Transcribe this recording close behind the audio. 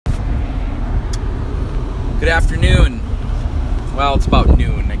Good afternoon. Well, it's about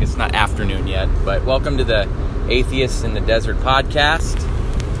noon. I guess not afternoon yet, but welcome to the Atheists in the Desert podcast.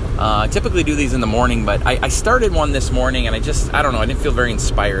 I typically do these in the morning, but I started one this morning and I don't know, I didn't feel very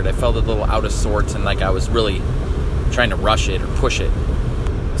inspired. I felt a little out of sorts and like I was really trying to rush it or push it.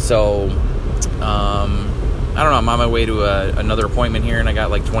 So, I don't know, I'm on my way to another appointment here and I got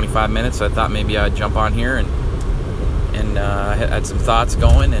like 25 minutes, so I thought maybe I'd jump on here and had some thoughts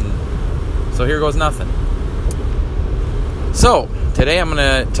going, and so here goes nothing. So, today I'm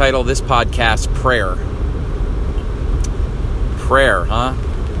going to title this podcast Prayer. Prayer, huh?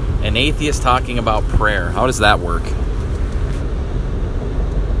 An atheist talking about prayer. How does that work?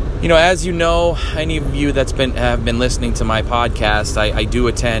 You know, as you know, any of you have been listening to my podcast, I do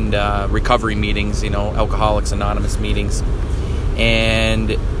attend recovery meetings, Alcoholics Anonymous meetings.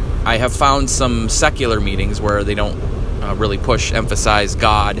 And I have found some secular meetings where they don't really emphasize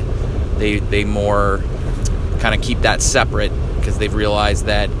God. They more kind of keep that separate because they've realized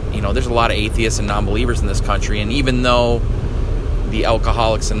that, there's a lot of atheists and non-believers in this country. And even though the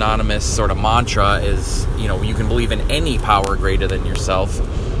Alcoholics Anonymous sort of mantra is, you can believe in any power greater than yourself,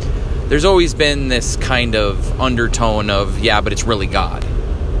 there's always been this kind of undertone of, but it's really God.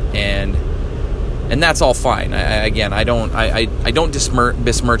 And that's all fine. I don't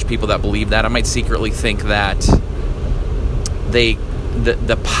besmirch people that believe that. I might secretly think that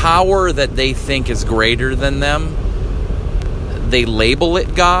the power that they think is greater than them, they label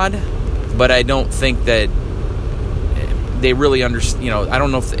it God, but I don't think that they really understand. I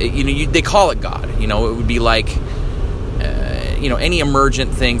don't know if they call it God. It would be like any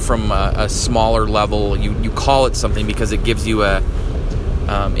emergent thing from a smaller level. You call it something because it gives you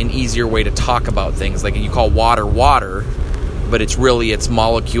an easier way to talk about things. Like you call water, but it's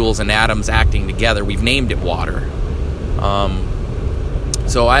molecules and atoms acting together. We've named it water.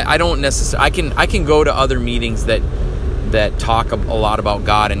 So I don't necessarily. I can go to other meetings that talk a lot about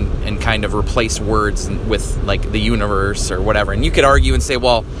God and kind of replace words with like the universe or whatever. And you could argue and say,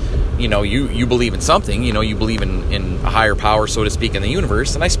 well, you believe in something. You believe in a higher power, so to speak, in the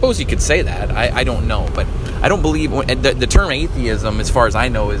universe. And I suppose you could say that. I don't know, but I don't believe the term atheism, as far as I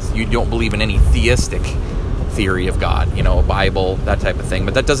know, is you don't believe in any theistic theory of God. A Bible, that type of thing.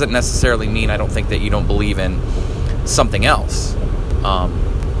 But that doesn't necessarily mean I don't think that you don't believe in something else.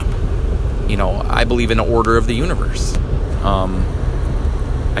 I believe in the order of the universe. I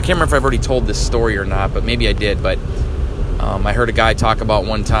can't remember if I've already told this story or not, but maybe I did. But I heard a guy talk about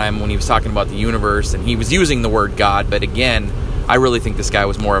one time when he was talking about the universe, and he was using the word God. But again, I really think this guy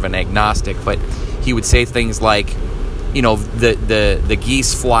was more of an agnostic. But he would say things like, the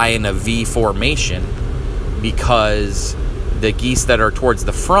geese fly in a V formation because the geese that are towards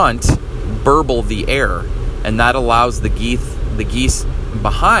the front burble the air, and that allows the geese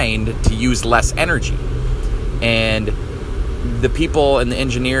behind to use less energy. And the people and the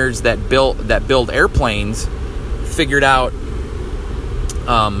engineers that build airplanes figured out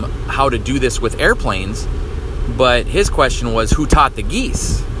how to do this with airplanes. But his question was, who taught the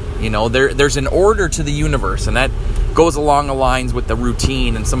geese? There's an order to the universe, and that goes along the lines with the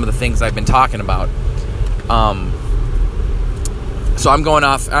routine and some of the things I've been talking about. So I'm going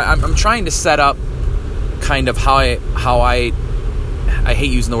off. I'm trying to set up kind of how I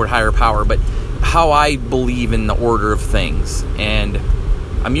hate using the word higher power, but how I believe in the order of things. And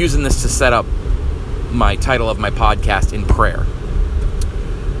I'm using this to set up my title of my podcast, In Prayer.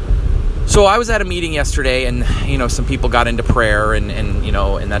 So I was at a meeting yesterday, and some people got into prayer and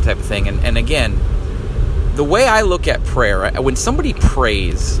that type of thing. And again, the way I look at prayer, when somebody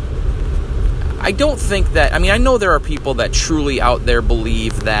prays, I don't think that, I know there are people that truly out there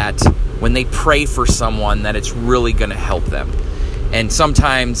believe that when they pray for someone that it's really going to help them. And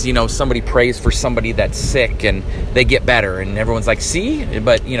sometimes, somebody prays for somebody that's sick and they get better and everyone's like, see?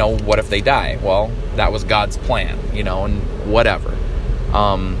 But, what if they die? Well, that was God's plan, and whatever.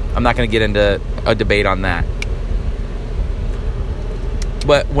 I'm not going to get into a debate on that.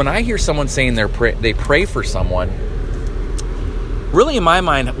 But when I hear someone saying they pray for someone, really in my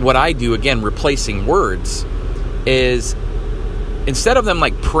mind, what I do, again, replacing words, is instead of them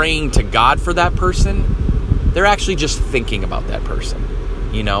like praying to God for that person, they're actually just thinking about that person.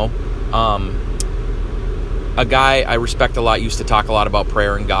 A guy I respect a lot used to talk a lot about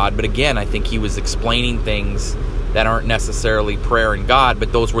prayer and God, but again, I think he was explaining things that aren't necessarily prayer and God,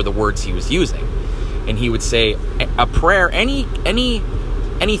 but those were the words he was using. And he would say a prayer, any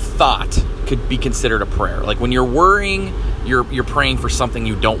thought could be considered a prayer. Like when you're worrying, you're praying for something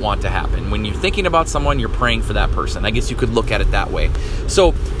you don't want to happen. When you're thinking about someone, you're praying for that person. I guess you could look at it that way.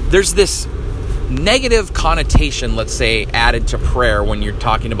 So there's this negative connotation, let's say, added to prayer when you're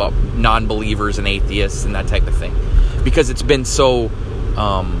talking about non-believers and atheists and that type of thing, because it's been so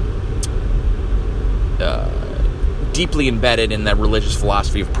deeply embedded in that religious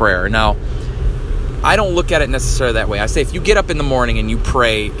philosophy of prayer. Now, I don't look at it necessarily that way. I say if you get up in the morning and you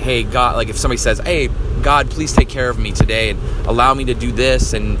pray, hey, God, like if somebody says, hey, God, please take care of me today and allow me to do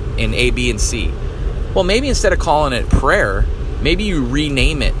this and A, B, and C. Well, maybe instead of calling it prayer, maybe you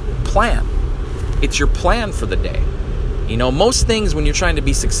rename it plan. It's your plan for the day. You know, most things when you're trying to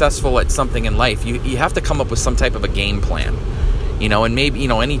be successful at something in life, you have to come up with some type of a game plan. You know, and maybe, you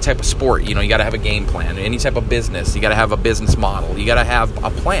know, any type of sport, you know, you got to have a game plan. Any type of business, you got to have a business model. You got to have a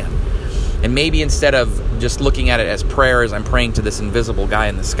plan. And maybe instead of just looking at it as prayer, as I'm praying to this invisible guy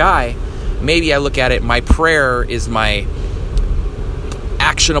in the sky, maybe I look at it, my prayer is my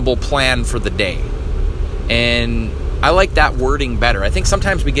actionable plan for the day. And I like that wording better. I think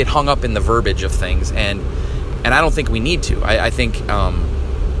sometimes we get hung up in the verbiage of things, and I don't think we need to. I think,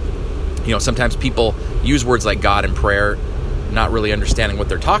 you know, sometimes people use words like God and prayer, not really understanding what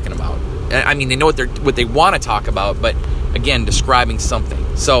they're talking about. I mean, they know what they want to talk about, but again, describing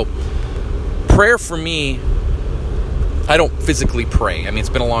something. So prayer for me, I don't physically pray. I mean, it's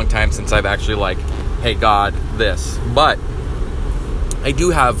been a long time since I've actually like, hey, God, this. But I do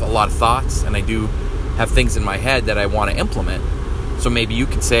have a lot of thoughts, and I do have things in my head that I want to implement. So maybe you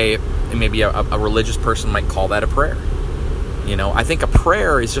could say, and maybe a religious person might call that a prayer. You know, I think a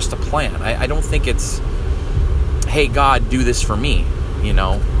prayer is just a plan. I don't think it's, hey, God, do this for me, you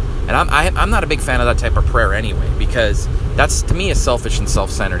know. And I'm not a big fan of that type of prayer anyway, because that's, to me, is selfish and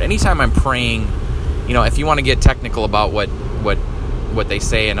self-centered. Anytime I'm praying, you know, if you want to get technical about what they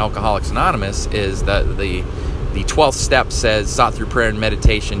say in Alcoholics Anonymous, is that the 12th step says, sought through prayer and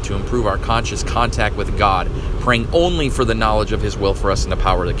meditation to improve our conscious contact with God, praying only for the knowledge of His will for us and the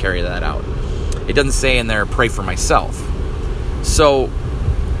power to carry that out. It doesn't say in there, pray for myself. So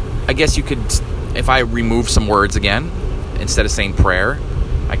I guess you could, if I remove some words again, instead of saying prayer,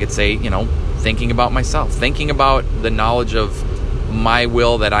 I could say, you know, thinking about myself, thinking about the knowledge of my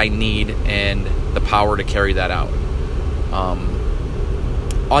will that I need and the power to carry that out.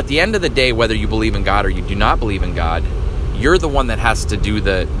 At the end of the day, whether you believe in God or you do not believe in God, you're the one that has to do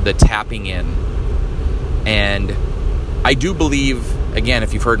the tapping in. And I do believe, again,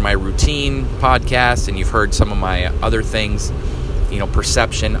 if you've heard my routine podcast and you've heard some of my other things, you know,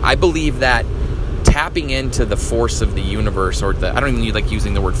 perception, I believe that tapping into the force of the universe, or I don't even like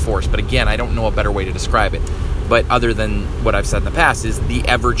using the word force, but again, I don't know a better way to describe it, but other than what I've said in the past, is the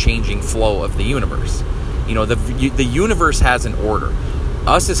ever-changing flow of the universe. You know, the universe has an order.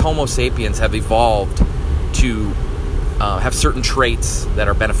 Us as Homo sapiens have evolved to have certain traits that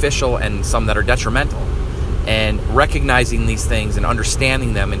are beneficial and some that are detrimental. And recognizing these things and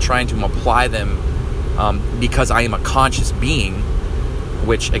understanding them and trying to apply them, because I am a conscious being,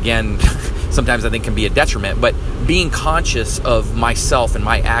 which again, sometimes I think can be a detriment, but being conscious of myself and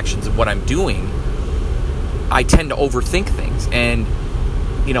my actions and what I'm doing, I tend to overthink things. And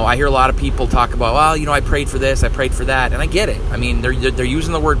you know, I hear a lot of people talk about, well, you know, I prayed for this, I prayed for that, and I get it. I mean, they're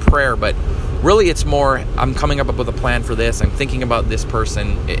using the word prayer, but really it's more, I'm coming up with a plan for this, I'm thinking about this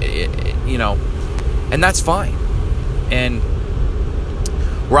person, you know, and that's fine. And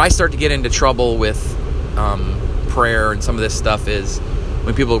where I start to get into trouble with prayer and some of this stuff is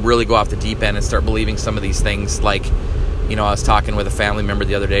when people really go off the deep end and start believing some of these things. Like, you know, I was talking with a family member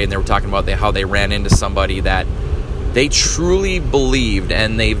the other day, and they were talking about how they ran into somebody that they truly believed,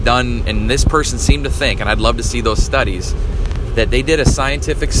 and they've done, and this person seemed to think, and I'd love to see those studies, that they did a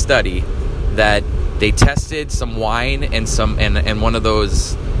scientific study that they tested some wine and one of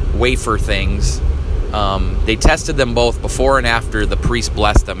those wafer things. They tested them both before and after the priest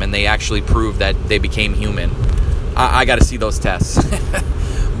blessed them, and they actually proved that they became human. I got to see those tests.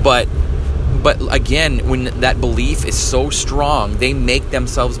 But again, when that belief is so strong, they make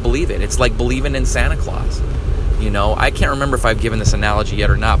themselves believe it. It's like believing in Santa Claus. You know, I can't remember if I've given this analogy yet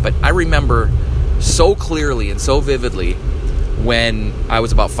or not, but I remember so clearly and so vividly when I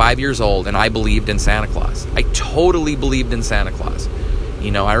was about 5 years old and I believed in Santa Claus. I totally believed in Santa Claus. You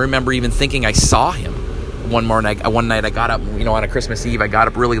know, I remember even thinking I saw him one night. I got up, you know, on a Christmas Eve, I got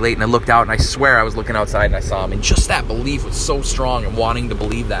up really late and I looked out, and I swear I was looking outside and I saw him. And just that belief was so strong, and wanting to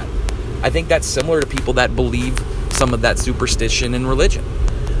believe that. I think that's similar to people that believe some of that superstition in religion.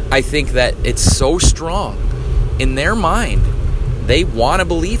 I think that it's so strong in their mind, they want to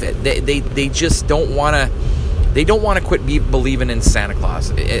believe it. They just don't want to. They don't want to quit believing in Santa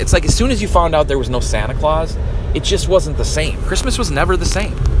Claus. It's like as soon as you found out there was no Santa Claus, it just wasn't the same. Christmas was never the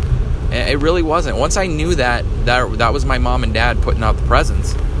same. It really wasn't. Once I knew that was my mom and dad putting out the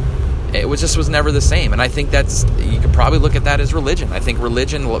presents, it was never the same. And I think you could probably look at that as religion. I think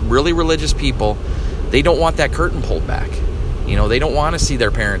really religious people, they don't want that curtain pulled back. They don't want to see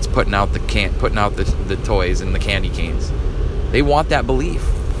their parents putting out the toys and the candy canes. They want that belief,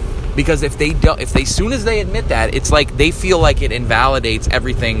 because if they soon as they admit that, it's like they feel like it invalidates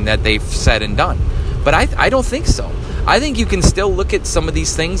everything that they've said and done. But I don't think so. I think you can still look at some of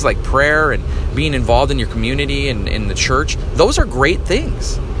these things like prayer and being involved in your community and in the church. Those are great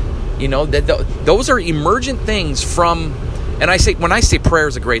things. Those are emergent things from, and when I say prayer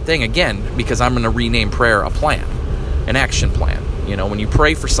is a great thing, again, because I'm going to rename prayer a plan, an action plan. When you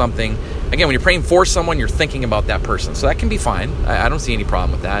pray for something, again, when you're praying for someone, you're thinking about that person. So that can be fine. I don't see any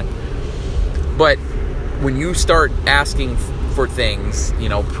problem with that. But when you start asking for things,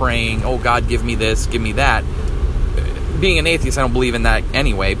 praying, oh God, give me this, give me that. Being an atheist, I don't believe in that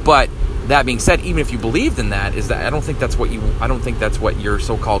anyway. But that being said, even if you believed in that, I don't think that's what your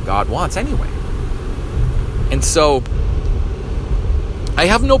so-called God wants anyway. And so I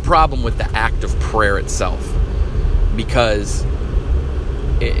have no problem with the act of prayer itself, because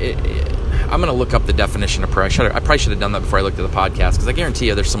I'm going to look up the definition of prayer. I probably should have done that before I looked at the podcast, because I guarantee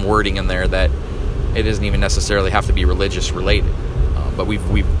you there's some wording in there that it doesn't even necessarily have to be religious related. But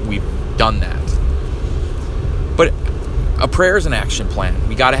we've done that. But a prayer is an action plan.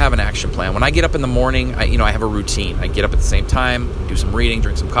 We got to have an action plan. When I get up in the morning, I have a routine. I get up at the same time, do some reading,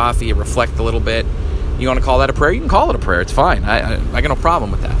 drink some coffee, reflect a little bit. You want to call that a prayer? You can call it a prayer. It's fine. I got no problem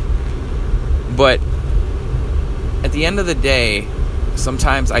with that. But at the end of the day,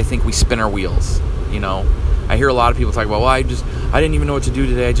 sometimes I think we spin our wheels. I hear a lot of people talk about, I didn't even know what to do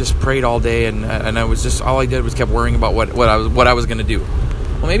today. I just prayed all day, and I was just, all I did was kept worrying about what I was going to do.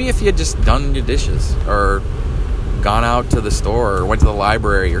 Well, maybe if you had just done your dishes, or gone out to the store, or went to the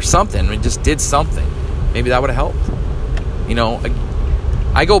library or something, and just did something, maybe that would have helped.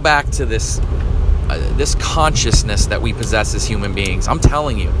 I go back to this consciousness that we possess as human beings. I'm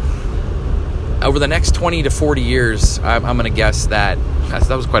telling you, over the next 20 to 40 years, I'm going to guess that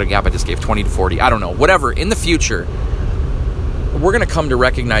was quite a gap I just gave, 20 to 40, I don't know, whatever, in the future, we're going to come to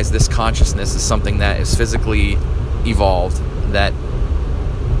recognize this consciousness as something that is physically evolved, that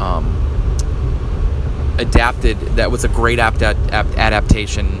adapted, that was a great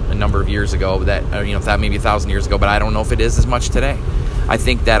adaptation a number of years ago, that maybe 1,000 years ago, but I don't know if it is as much today. I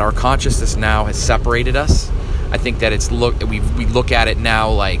think that our consciousness now has separated us. I think that we look at it now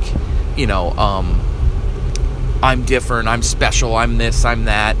like, I'm different, I'm special, I'm this, I'm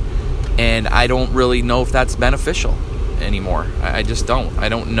that, and I don't really know if that's beneficial anymore. I just don't. I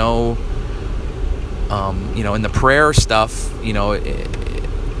don't know. In the prayer stuff,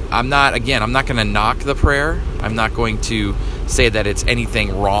 I'm not going to knock the prayer. I'm not going to say that it's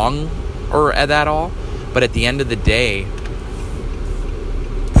anything wrong or at that all. But at the end of the day,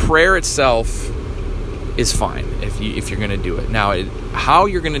 prayer itself is fine if you're going to do it. Now, how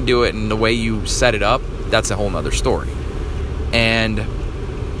you're going to do it and the way you set it up, that's a whole nother story. And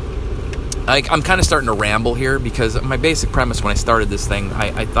I'm kind of starting to ramble here, because my basic premise when I started this thing,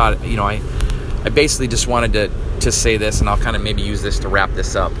 I thought, I basically just wanted to say this, and I'll kind of maybe use this to wrap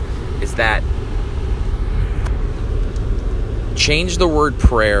this up, is that change the word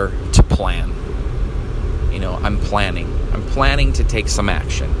prayer to plan. I'm planning to take some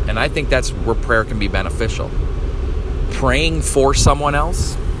action, and I think that's where prayer can be beneficial. Praying for someone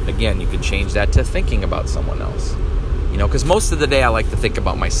else, again, you can change that to thinking about someone else. Because most of the day I like to think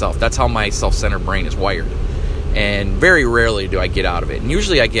about myself. That's how my self-centered brain is wired. And very rarely do I get out of it. And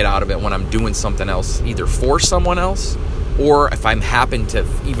usually I get out of it when I'm doing something else, either for someone else, or if I'm happen to,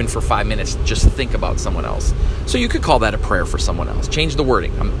 even for 5 minutes, just think about someone else. So you could call that a prayer for someone else. Change the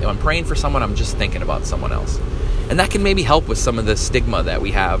wording. I'm praying for someone, I'm just thinking about someone else. And that can maybe help with some of the stigma that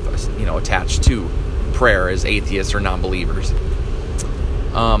we have, attached to prayer as atheists or non-believers.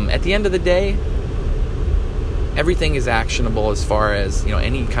 At the end of the day, everything is actionable as far as,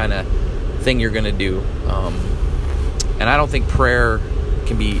 any kind of thing you're going to do. And I don't think prayer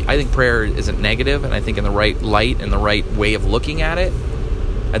I think prayer isn't negative, and I think in the right light and the right way of looking at it,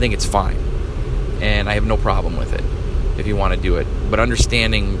 I think it's fine. And I have no problem with it if you want to do it. But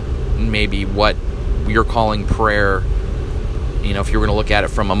understanding maybe what you're calling prayer, if you're going to look at it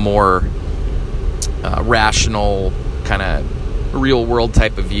from a more rational, kind of real world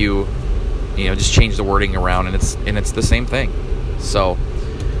type of view, just change the wording around, and it's the same thing. So,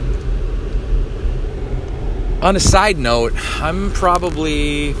 on a side note, I'm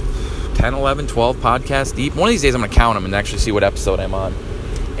probably 10, 11, 12 podcasts deep. One of these days I'm going to count them and actually see what episode I'm on.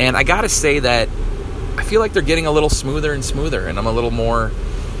 And I got to say that I feel like they're getting a little smoother and smoother, and I'm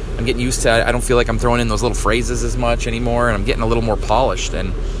getting used to it. I don't feel like I'm throwing in those little phrases as much anymore, and I'm getting a little more polished.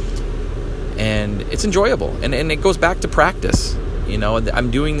 And And it's enjoyable. And it goes back to practice. I'm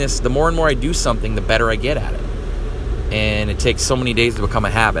doing this. The more and more I do something, the better I get at it. And it takes so many days to become a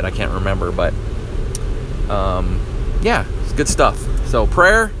habit. I can't remember, but it's good stuff. So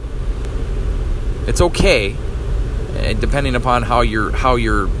prayer, it's okay, depending upon how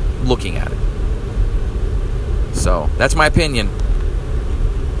you're looking at it. So that's my opinion.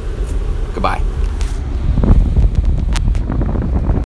 Goodbye.